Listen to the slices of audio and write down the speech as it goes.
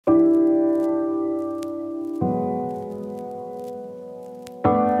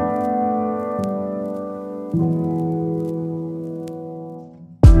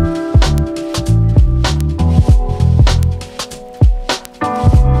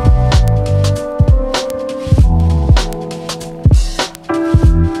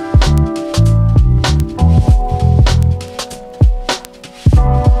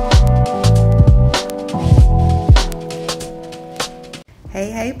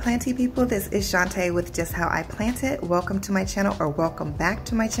planty people, this is Shantae with Just How I Plant It. Welcome to my channel, or welcome back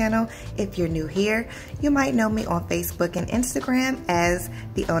to my channel. If you're new here, you might know me on Facebook and Instagram as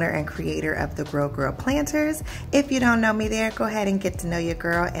the owner and creator of the Grow Girl Planters. If you don't know me there, go ahead and get to know your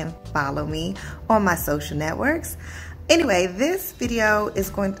girl and follow me on my social networks. Anyway, this video is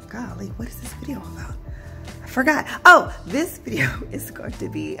going to, golly, what is this video about? Forgot. Oh, this video is going to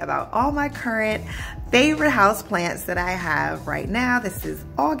be about all my current favorite house plants that I have right now. This is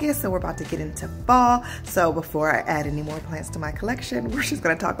August, so we're about to get into fall. So before I add any more plants to my collection, we're just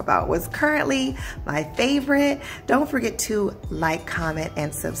going to talk about what's currently my favorite. Don't forget to like, comment,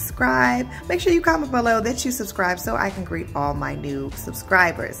 and subscribe. Make sure you comment below that you subscribe so I can greet all my new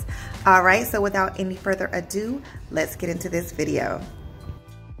subscribers. All right, so without any further ado, let's get into this video.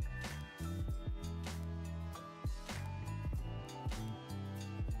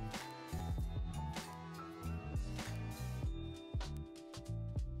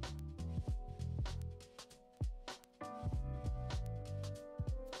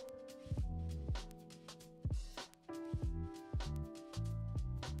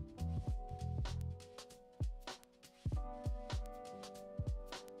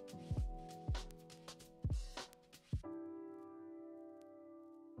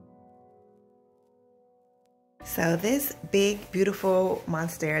 So this big, beautiful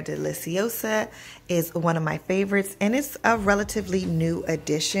Monstera Deliciosa is one of my favorites, and it's a relatively new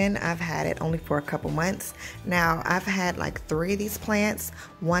addition. I've had it only for a couple months. Now, I've had like 3 of these plants,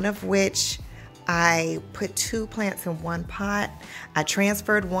 one of which I put 2 plants in one pot. I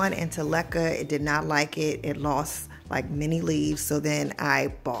transferred one into Leca. It did not like it. It lost like many leaves, so then I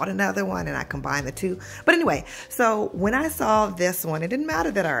bought another one and I combined the 2. But anyway, so when I saw this one, it didn't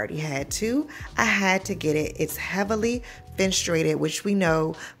matter that I already had 2. I had to get it. It's heavily fenestrated, which we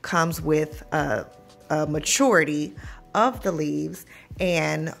know comes with a maturity of the leaves,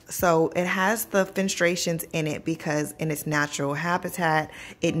 and so it has the fenestrations in it because in its natural habitat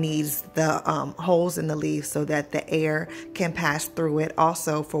it needs the holes in the leaves so that the air can pass through it.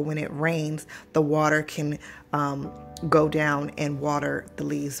 Also, for when it rains, the water can go down and water the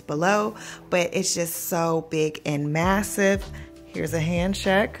leaves below. But it's just so big and massive. Here's a hand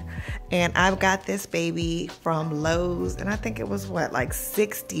check, and I've got this baby from Lowe's, and I think it was what, like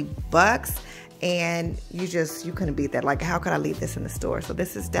 60 bucks. And you couldn't beat that. Like, how could I leave this in the store? So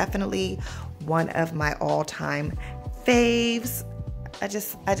this is definitely one of my all-time faves. I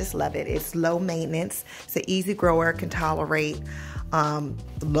just love it. It's low maintenance. It's an easy grower, can tolerate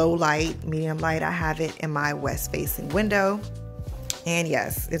low light, medium light. I have it in my west facing window, and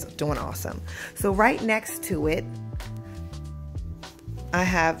yes, it's doing awesome. So right next to it, I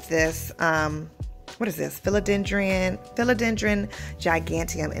have this, what is this? Philodendron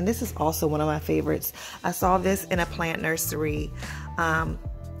giganteum, and this is also one of my favorites. I saw this in a plant nursery, I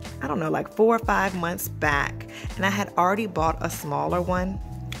don't know, like 4 or 5 months back, and I had already bought a smaller one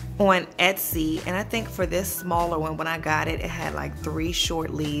on Etsy, and I think for this smaller one, when I got it, it had like 3 short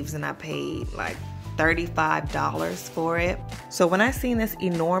leaves, and I paid like $35 for it. So when I seen this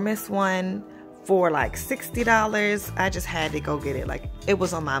enormous one for like $60, I just had to go get it. Like, it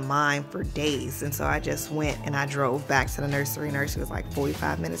was on my mind for days, and so I just went and I drove back to the nursery. Nursery was like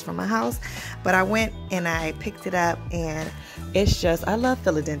 45 minutes from my house, but I went and I picked it up, and it's just, I love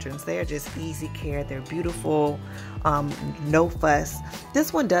philodendrons. They're just easy care. They're beautiful, no fuss.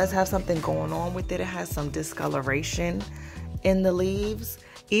 This one does have something going on with it. It has some discoloration in the leaves.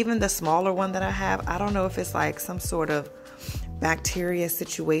 Even the smaller one that I have, I don't know if it's like some sort of bacteria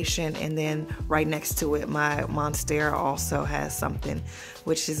situation, and then right next to it, my Monstera also has something,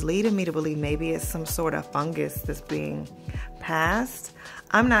 which is leading me to believe maybe it's some sort of fungus that's being passed.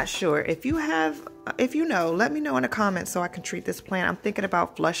 I'm not sure. If you know, let me know in the comments so I can treat this plant. I'm thinking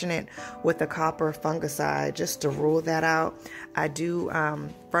about flushing it with a copper fungicide just to rule that out. I do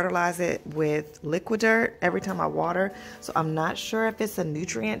fertilize it with liquid dirt every time I water, so I'm not sure if it's a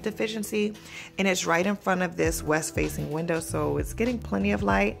nutrient deficiency. And it's right in front of this west facing window, so it's getting plenty of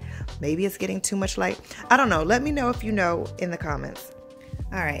light. Maybe it's getting too much light. I don't know. Let me know if you know in the comments.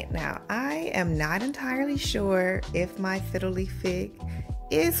 All right, now I am not entirely sure if my fiddle leaf fig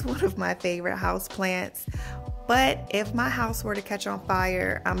is one of my favorite house plants, but if my house were to catch on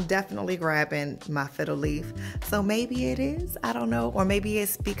fire, I'm definitely grabbing my fiddle leaf. So maybe it is, I don't know, or maybe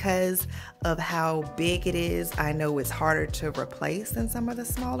it's because of how big it is. I know it's harder to replace than some of the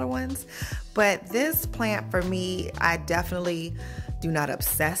smaller ones, but this plant for me, I definitely do not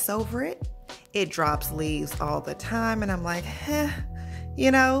obsess over it. It drops leaves all the time, and I'm like, you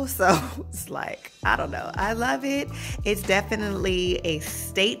know, so it's like, I don't know. I love it. It's definitely a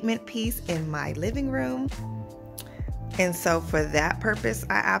statement piece in my living room. And so for that purpose,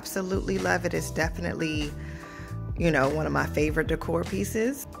 I absolutely love it. It's definitely, you know, one of my favorite decor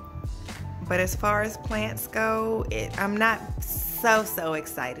pieces. But as far as plants go, I'm not so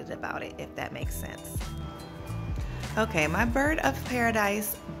excited about it, if that makes sense. Okay, my bird of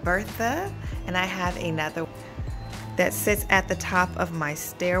paradise, Bertha, and I have another that sits at the top of my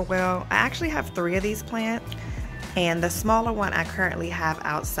stairwell. I actually have 3 of these plants, and the smaller one I currently have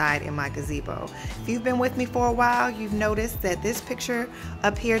outside in my gazebo. If you've been with me for a while, you've noticed that this picture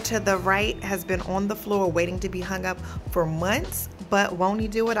up here to the right has been on the floor waiting to be hung up for months, but won't he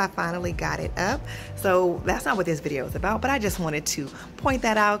do it? I finally got it up. So that's not what this video is about, but I just wanted to point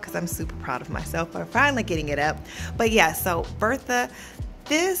that out because I'm super proud of myself for finally getting it up. But yeah, so Bertha,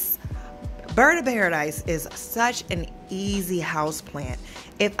 this bird of paradise is such an easy house plant.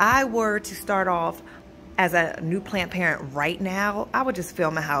 If I were to start off as a new plant parent right now, I would just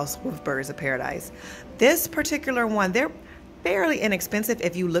fill my house with birds of paradise. This particular one, they're fairly inexpensive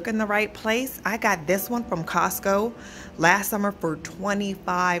if you look in the right place. I got this one from Costco last summer for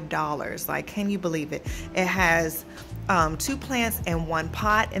 $25. Like, can you believe it? It has 2 plants in 1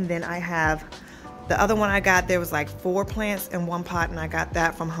 pot, and then I have the other one I got, there was like 4 plants in 1 pot, and I got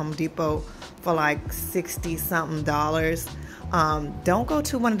that from Home Depot for like $60 something. Don't go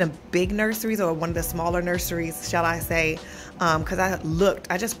to one of the big nurseries or one of the smaller nurseries, shall I say, because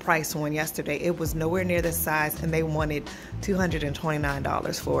I just priced one yesterday. It was nowhere near this size, and they wanted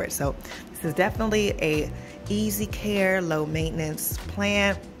 $229 for it. So this is definitely a easy care, low maintenance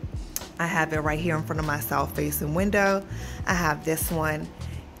plant. I have it right here in front of my south facing window. I have this one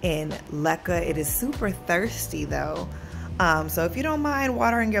in Leca. It is super thirsty though. So if you don't mind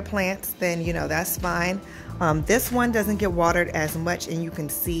watering your plants, then you know that's fine. This one doesn't get watered as much, and you can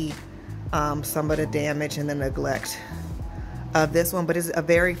see some of the damage and the neglect of this one, but it's a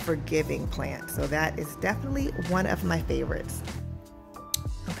very forgiving plant. So that is definitely one of my favorites.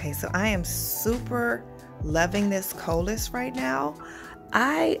 Okay, so I am super loving this coleus right now.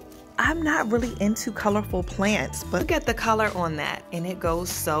 I'm not really into colorful plants, but look at the color on that, and it goes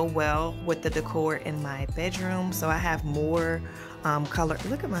so well with the decor in my bedroom. So I have more color.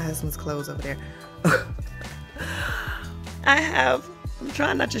 Look at my husband's clothes over there. I'm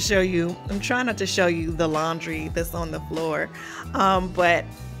trying not to show you the laundry that's on the floor, but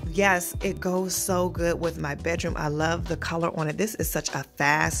yes, it goes so good with my bedroom. I love the color on it. This is such a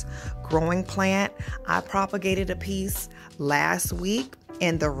fast growing plant. I propagated a piece last week,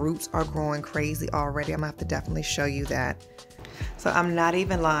 and the roots are growing crazy already. I'm gonna have to definitely show you that. So I'm not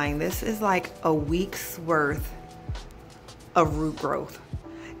even lying. This is like a week's worth of root growth.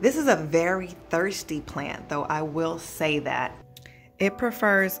 This is a very thirsty plant, though, I will say that. It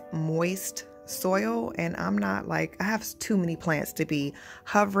prefers moist soil, and I'm not like, I have too many plants to be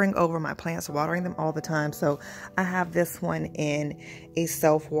hovering over my plants, watering them all the time. So I have this one in a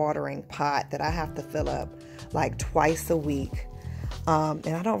self-watering pot that I have to fill up like twice a week. And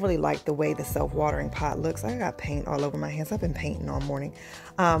I don't really like the way the self-watering pot looks. I got paint all over my hands. I've been painting all morning.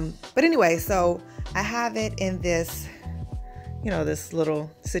 But anyway, so I have it in this, you know, this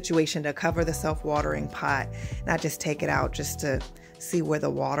little situation to cover the self-watering pot. And I just take it out just to see where the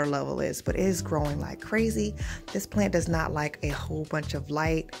water level is. But it is growing like crazy. This plant does not like a whole bunch of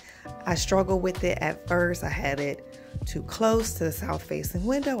light. I struggled with it at first. I had it too close to the south-facing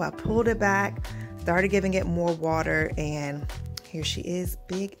window. I pulled it back, started giving it more water, and here she is,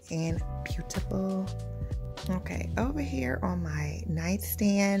 big and beautiful. Okay, over here on my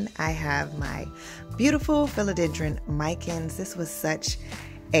nightstand, I have my beautiful philodendron micans. This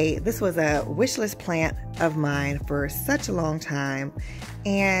was a wish list plant of mine for such a long time.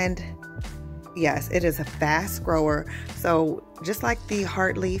 And yes, it is a fast grower. So just like the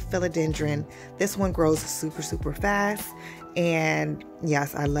heartleaf philodendron, this one grows super fast. And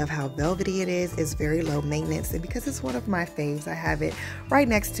yes, I love how velvety it is. It's very low maintenance, and because it's one of my faves, I have it right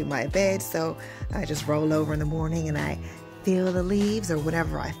next to my bed. So I just roll over in the morning and I feel the leaves or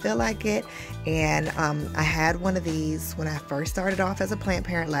whenever I feel like it. And I had one of these when I first started off as a plant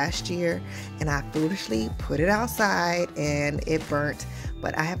parent last year, and I foolishly put it outside and it burnt.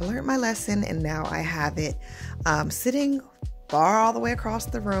 But I have learned my lesson, and now I have it sitting far all the way across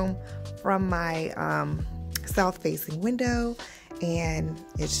the room from my south-facing window, and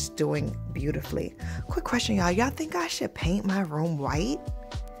it's doing beautifully. Quick question, y'all. Y'all think I should paint my room white?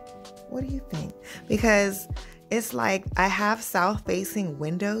 What do you think? Because it's like I have south-facing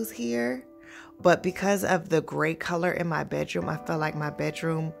windows here, but because of the gray color in my bedroom, I feel like my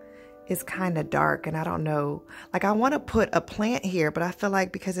bedroom is kind of dark, and I don't know. Like, I want to put a plant here, but I feel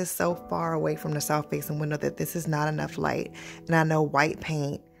like because it's so far away from the south-facing window that this is not enough light, and I know white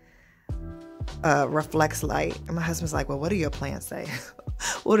paint reflects light. And my husband's like, well, what do your plants say?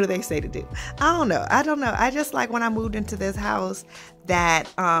 What do they say to do? I don't know. I just like when I moved into this house that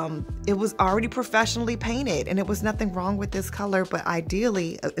it was already professionally painted and it was nothing wrong with this color. But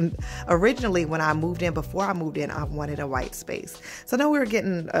ideally, originally when I moved in, before I moved in, I wanted a white space. So now we're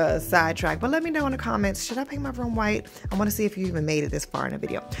getting sidetracked. But let me know in the comments, should I paint my room white? I want to see if you even made it this far in the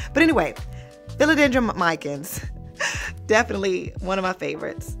video. But anyway, philodendron micans, definitely one of my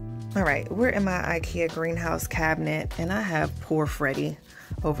favorites. All right, we're in my IKEA greenhouse cabinet and I have poor Freddie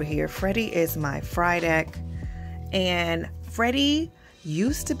over here. Freddie is my Frydek, and Freddie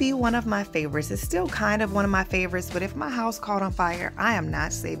used to be one of my favorites. It's still kind of one of my favorites, but if my house caught on fire, I am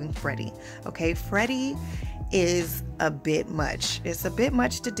not saving Freddie. Okay, Freddie is a bit much. It's a bit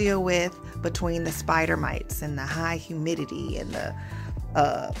much to deal with between the spider mites and the high humidity and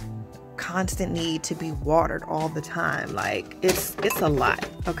the constant need to be watered all the time. Like it's a lot.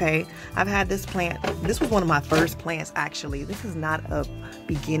 Okay, I've had this plant. This was one of my first plants actually. This is not a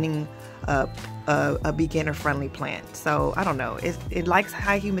beginner friendly plant, so I don't know, it likes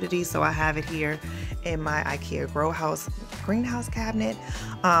high humidity, so I have it here in my IKEA greenhouse cabinet.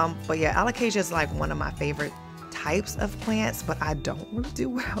 But yeah, alocasia is like one of my favorite types of plants, but I don't really do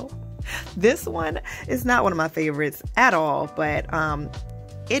well. This one is not one of my favorites at all, but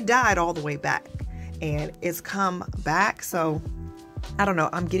it died all the way back and it's come back. So I don't know,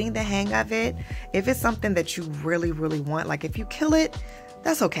 I'm getting the hang of it. If it's something that you really, really want, like if you kill it,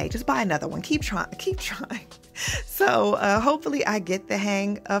 that's okay. Just buy another one. Keep trying. So hopefully I get the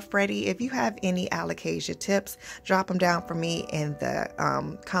hang of Freddie. If you have any alocasia tips, drop them down for me in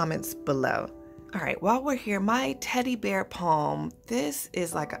the comments below. All right, while we're here, my teddy bear palm. This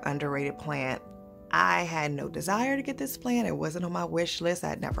is like an underrated plant. I had no desire to get this plant. It wasn't on my wish list. I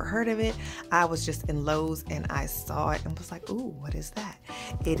had never heard of it. I was just in Lowe's and I saw it and was like, ooh, what is that?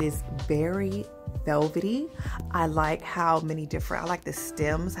 It is very velvety. I like how many different, I like the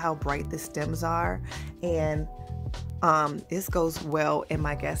stems, how bright the stems are. And this goes well in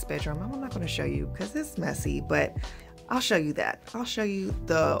my guest bedroom. I'm not going to show you because it's messy, but I'll show you that. I'll show you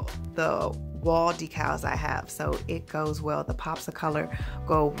the wall decals I have, so it goes well. The pops of color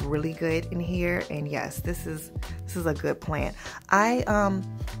go really good in here, and yes, this is a good plant. I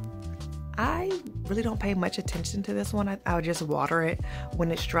really don't pay much attention to this one. I'll just water it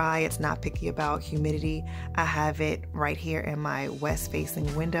when it's dry. It's not picky about humidity. I have it right here in my west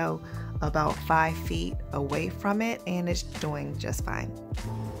facing window, about 5 feet away from it, and it's doing just fine.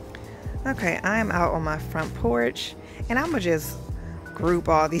 Okay, I am out on my front porch and I'm gonna just group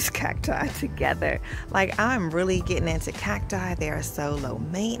all these cacti together. Like, I'm really getting into cacti. They are so low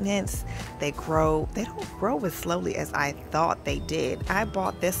maintenance. They don't grow as slowly as I thought they did. I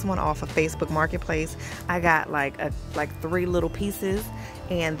bought this one off of Facebook Marketplace. I got like 3 little pieces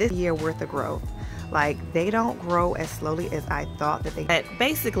and this year worth of growth. Like, they don't grow as slowly as I thought that they did.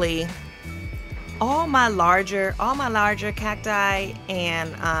 Basically, all my larger cacti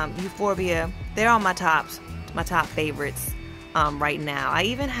and euphorbia, they're on my top favorites right now. I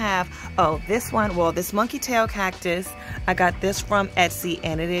even have, this one, this monkey tail cactus. I got this from Etsy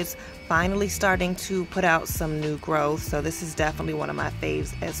and it is finally starting to put out some new growth. So this is definitely one of my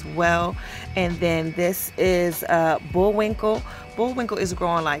faves as well. And then this is Bullwinkle. Bullwinkle is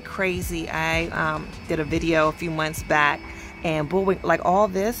growing like crazy. I did a video a few months back and Bullwinkle, like all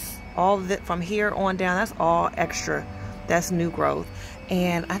of it from here on down, that's all extra. That's new growth.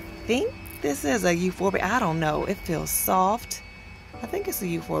 And I think this is a euphorbia. I don't know. It feels soft. I think it's a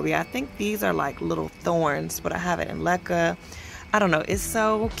euphorbia. I think these are like little thorns, but I have it in leca. I don't know. It's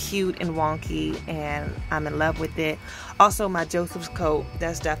so cute and wonky, and I'm in love with it. Also, my Joseph's coat.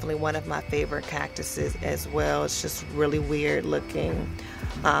 That's definitely one of my favorite cactuses as well. It's just really weird looking,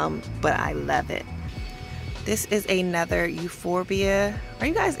 but I love it. This is another euphorbia. Are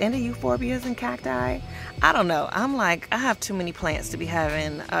you guys into euphorbias and cacti? I don't know. I'm like, I have too many plants to be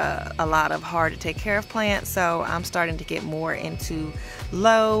having a lot of hard to take care of plants. So I'm starting to get more into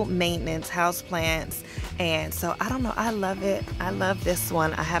low maintenance house plants. And so I don't know. I love it. I love this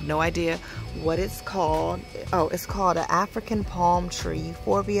one. I have no idea what it's called. Oh, it's called an African palm tree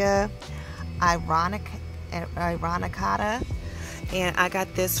euphorbia ironicata. And I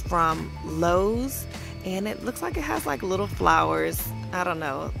got this from Lowe's. And it looks like it has like little flowers. I don't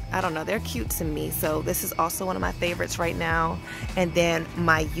know. They're cute to me. So this is also one of my favorites right now. And then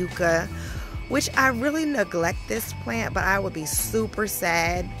my yucca, which I really neglect this plant, but I would be super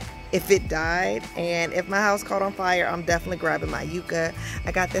sad if it died. And if my house caught on fire, I'm definitely grabbing my yucca.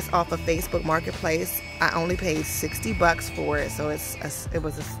 I got this off of Facebook Marketplace. I only paid 60 bucks for it, so it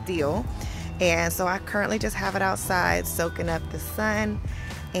was a steal. And so I currently just have it outside soaking up the sun.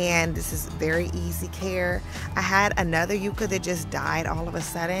 and this is very easy care. I had another yucca that just died all of a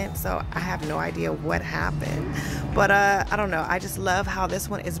sudden, so I have no idea what happened. But I don't know, I just love how this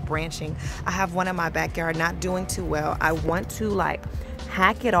one is branching. I have one in my backyard not doing too well. I want to like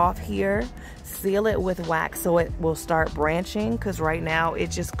hack it off here, seal it with wax so it will start branching, because right now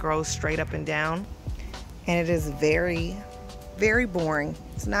it just grows straight up and down, and it is very, very boring.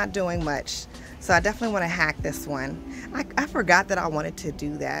 It's not doing much. So I definitely want to hack this one. I forgot that I wanted to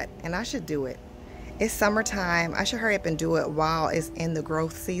do that, and I should do it. It's summertime. I should hurry up and do it while it's in the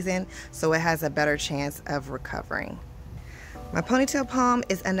growth season so it has a better chance of recovering. My ponytail palm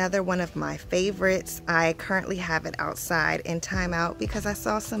is another one of my favorites. I currently have it outside in timeout because I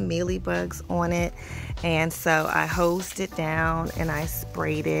saw some mealybugs on it, and so I hosed it down and I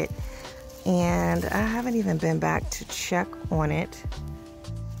sprayed it, and I haven't even been back to check on it.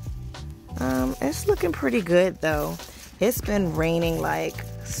 It's looking pretty good though. It's been raining like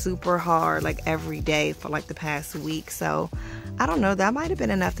super hard like every day for like the past week, so I don't know, that might have been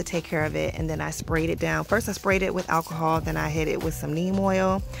enough to take care of it. And then I sprayed it down. First I sprayed it with alcohol, then I hit it with some neem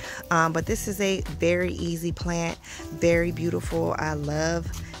oil. But this is a very easy plant, very beautiful. I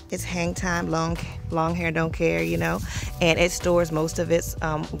love its hang time, long hair don't care, you know, and it stores most of its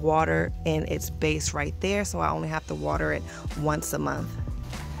water in its base right there, so I only have to water it once a month.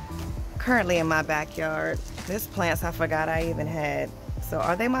 Currently in my backyard, there's plants I forgot I even had. So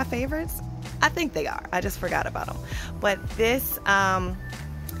are they my favorites? I think they are. I just forgot about them. But this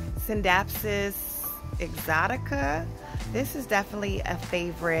Scindapsus exotica, this is definitely a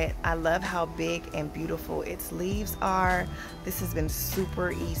favorite. I love how big and beautiful its leaves are. This has been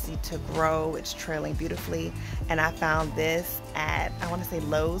super easy to grow. It's trailing beautifully. And I found this at, I want to say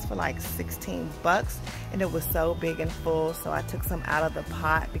Lowe's for like 16 bucks. And it was so big and full. So I took some out of the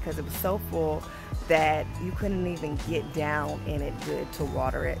pot because it was so full that you couldn't even get down in it good to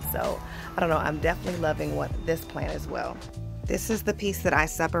water it. So I don't know, I'm definitely loving this plant as well. This is the piece that I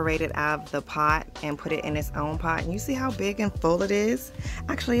separated out of the pot and put it in its own pot. And you see how big and full it is?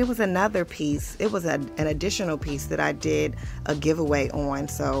 Actually, it was another piece. It was an additional piece that I did a giveaway on.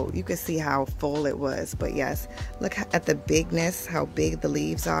 So you can see how full it was. But yes, look at the bigness, how big the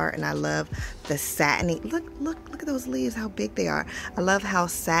leaves are. And I love the satiny, look at those leaves, how big they are. I love how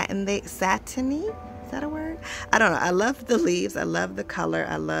satiny, is that a word? I don't know. I love the leaves. I love the color.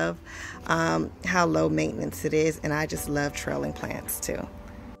 I love how low maintenance it is, and I just love trailing plants too.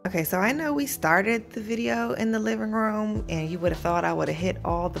 Okay, so I know we started the video in the living room, and you would have thought I would have hit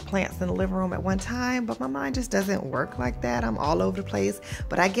all the plants in the living room at one time, but my mind just doesn't work like that. I'm all over the place,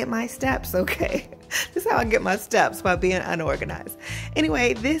 but I get my steps, okay? This is how I get my steps, by being unorganized.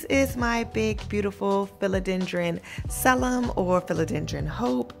 Anyway, this is my big, beautiful philodendron Selim or philodendron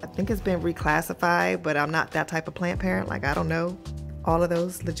Hope. I think it's been reclassified, but I'm not that type of plant parent. Like, I don't know all of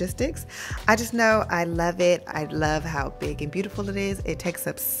those logistics. I just know I love it. I love how big and beautiful it is. It takes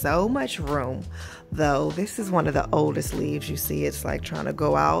up so much room though. This is one of the oldest leaves. You see it's like trying to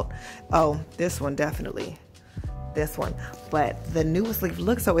go out. Oh, this one definitely. This one. But the newest leaf,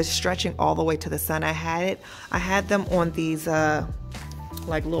 look, so it's stretching all the way to the sun. I had them on these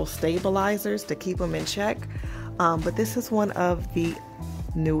like little stabilizers to keep them in check. But this is one of the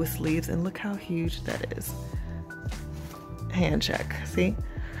newest leaves, and look how huge that is. Hand check, see?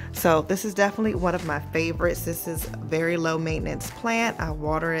 So this is definitely one of my favorites. This is a very low maintenance plant. I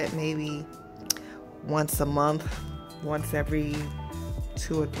water it maybe once a month, once every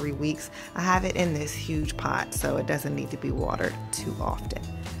 2 or 3 weeks. I have it in this huge pot, so it doesn't need to be watered too often.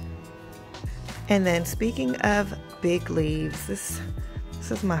 And then speaking of big leaves, this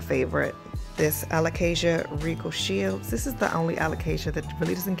is my favorite. This Alocasia Regal Shields. This is the only alocasia that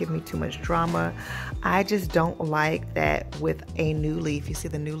really doesn't give me too much drama. I just don't like that with a new leaf, you see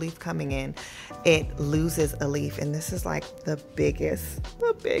the new leaf coming in, it loses a leaf, and this is like the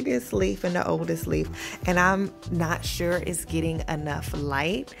biggest leaf and the oldest leaf, and I'm not sure it's getting enough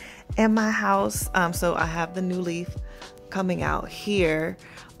light in my house. So I have the new leaf coming out here,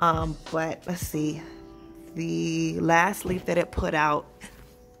 but let's see, the last leaf that it put out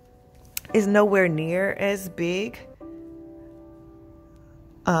is nowhere near as big.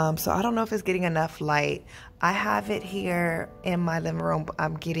 So I don't know if it's getting enough light. I have it here in my living room.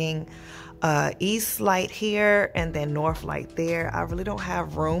 I'm getting east light here and then north light there. I really don't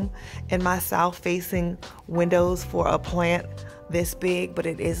have room in my south facing windows for a plant this big, but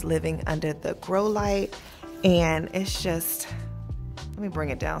it is living under the grow light, and it's just, let me bring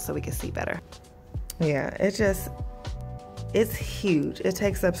it down so we can see better. Yeah, it's huge. It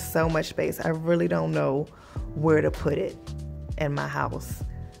takes up so much space. I really don't know where to put it in my house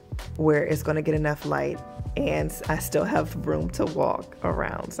where it's going to get enough light and I still have room to walk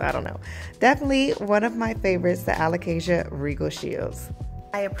around. So I don't know. Definitely one of my favorites, the Alocasia Regal Shields.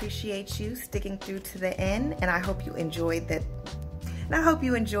 I appreciate you sticking through to the end, and I hope you enjoyed that. And I hope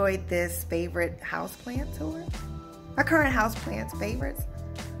you enjoyed this favorite houseplant tour. My current houseplants favorites.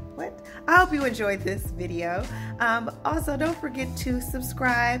 What? I hope you enjoyed this video. Also, don't forget to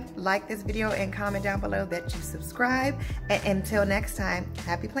subscribe, like this video, and comment down below that you subscribe. And until next time,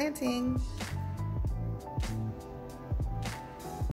 happy planting.